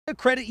The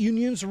credit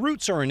union's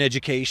roots are in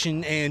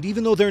education, and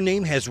even though their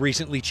name has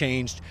recently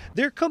changed,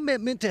 their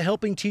commitment to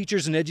helping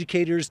teachers and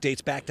educators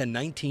dates back to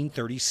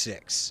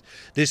 1936.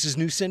 This is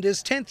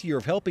Nusenda's 10th year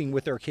of helping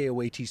with their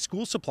KOAT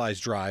school supplies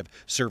drive,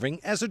 serving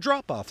as a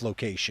drop-off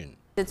location.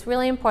 It's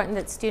really important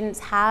that students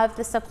have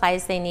the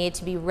supplies they need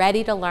to be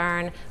ready to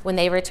learn when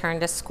they return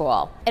to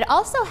school. It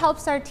also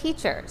helps our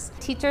teachers.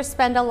 Teachers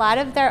spend a lot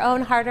of their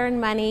own hard-earned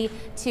money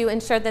to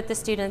ensure that the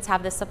students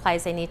have the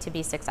supplies they need to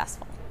be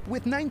successful.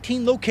 With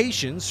 19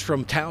 locations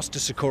from Taos to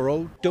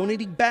Socorro,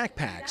 donating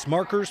backpacks,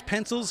 markers,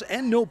 pencils,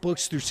 and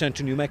notebooks through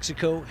central New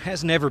Mexico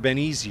has never been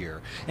easier.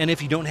 And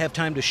if you don't have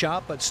time to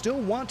shop but still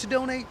want to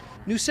donate,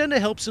 Nusenda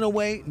helps in a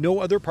way no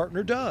other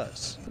partner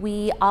does.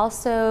 We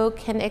also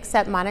can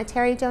accept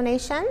monetary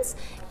donations.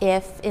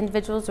 If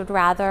individuals would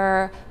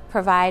rather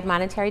provide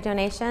monetary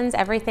donations,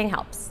 everything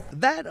helps.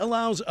 That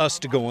allows us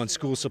to go on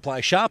school supply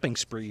shopping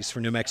sprees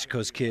for New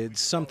Mexico's kids,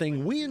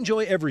 something we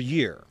enjoy every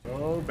year.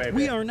 Oh, baby.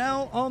 We are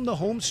now on the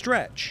home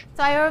stretch.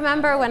 So I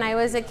remember when I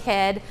was a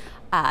kid,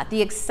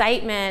 the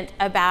excitement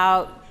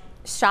about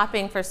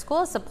shopping for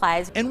school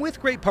supplies. And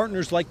with great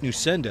partners like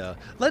Nusenda,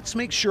 let's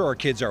make sure our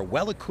kids are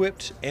well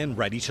equipped and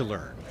ready to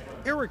learn.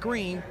 Eric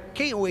Green,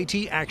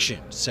 KOAT Action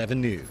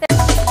 7 News.